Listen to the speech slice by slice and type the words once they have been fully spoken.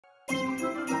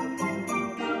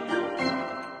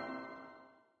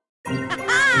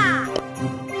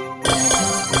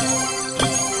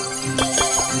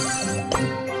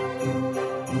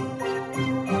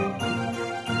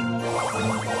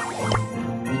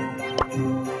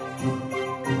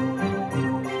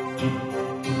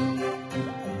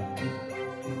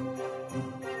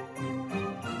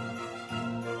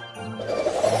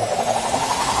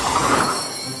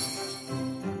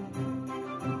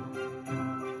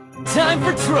Time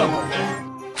for trouble.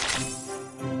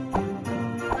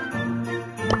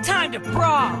 Time to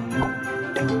brawl.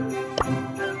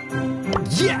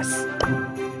 Yes!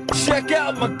 Check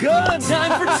out my gun!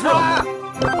 Time for trouble!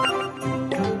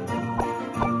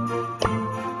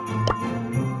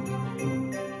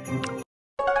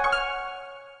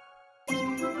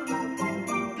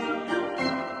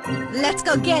 Let's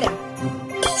go get him.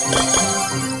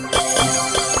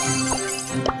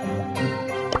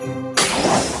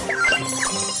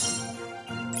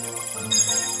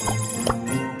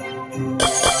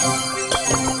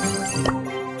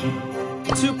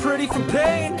 Too pretty for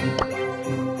pain?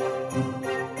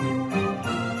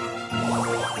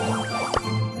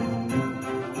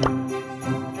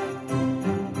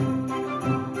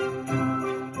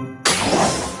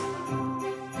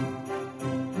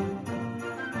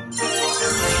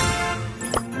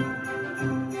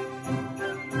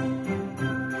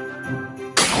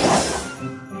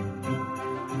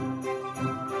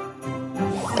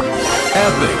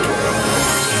 Epic.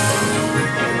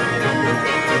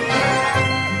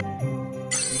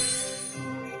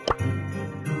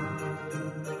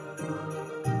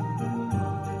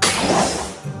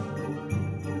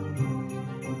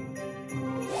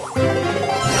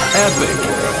 Epic.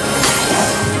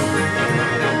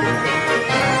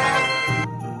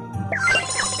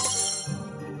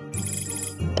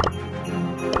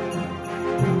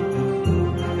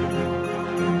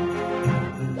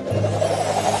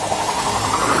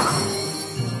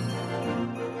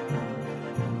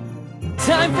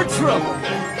 Time for trouble.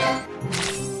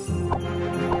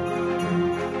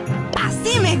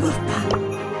 Así me gusta.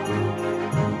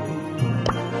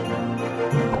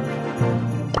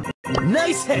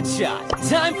 Nice headshot.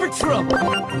 Time for trouble.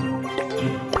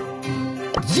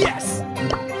 Yes!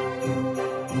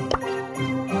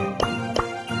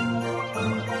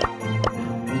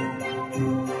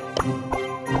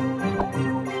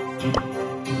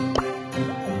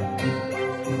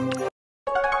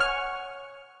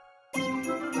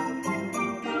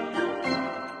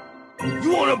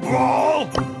 You wanna brawl?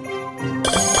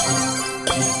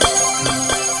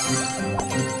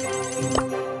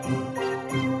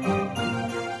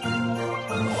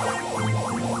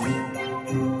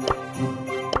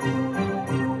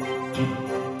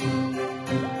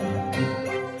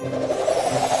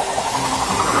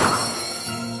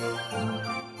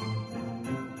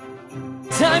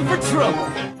 Time for trouble.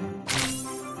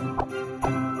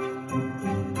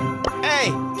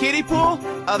 Hey, kiddie pool?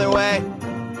 Other way.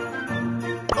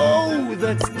 Oh,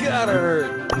 that's gotta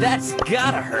hurt. That's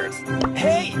gotta hurt.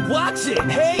 Hey, watch it!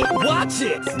 Hey, watch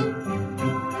it!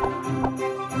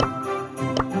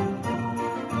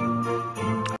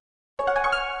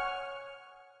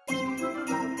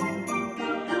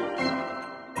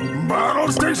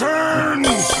 Battle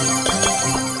stations!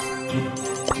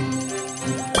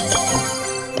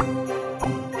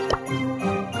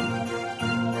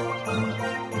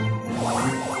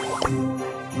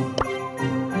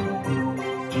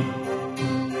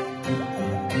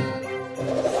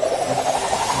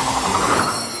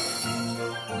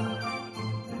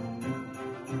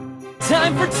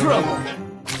 Time for trouble.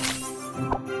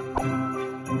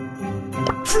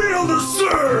 Feel the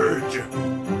surge!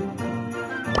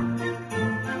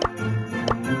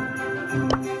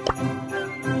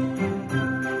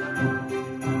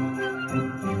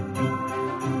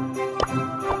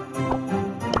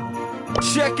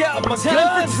 Check out my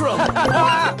Time for trouble.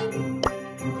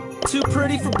 Too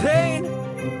pretty for pain?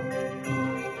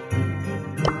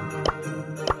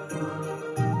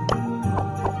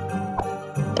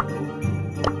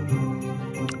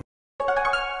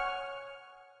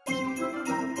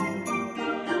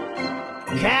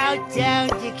 Countdown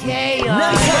to chaos.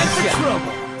 Nice. Time for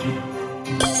trouble.